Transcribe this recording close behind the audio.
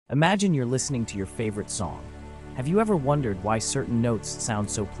Imagine you're listening to your favorite song. Have you ever wondered why certain notes sound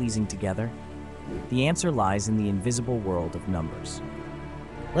so pleasing together? The answer lies in the invisible world of numbers.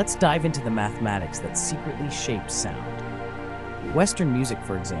 Let's dive into the mathematics that secretly shapes sound. Western music,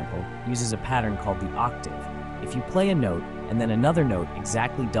 for example, uses a pattern called the octave. If you play a note and then another note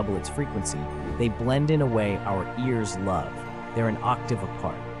exactly double its frequency, they blend in a way our ears love. They're an octave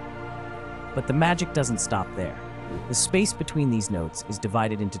apart. But the magic doesn't stop there. The space between these notes is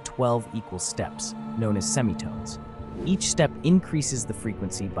divided into 12 equal steps, known as semitones. Each step increases the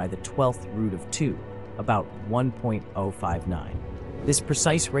frequency by the 12th root of 2, about 1.059. This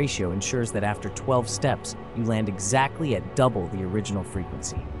precise ratio ensures that after 12 steps, you land exactly at double the original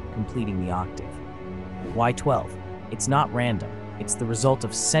frequency, completing the octave. Why 12? It's not random. It's the result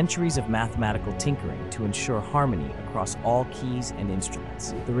of centuries of mathematical tinkering to ensure harmony across all keys and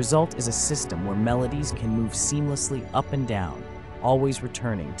instruments. The result is a system where melodies can move seamlessly up and down, always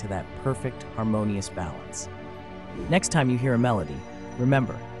returning to that perfect, harmonious balance. Next time you hear a melody,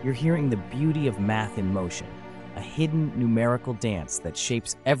 remember, you're hearing the beauty of math in motion, a hidden numerical dance that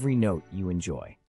shapes every note you enjoy.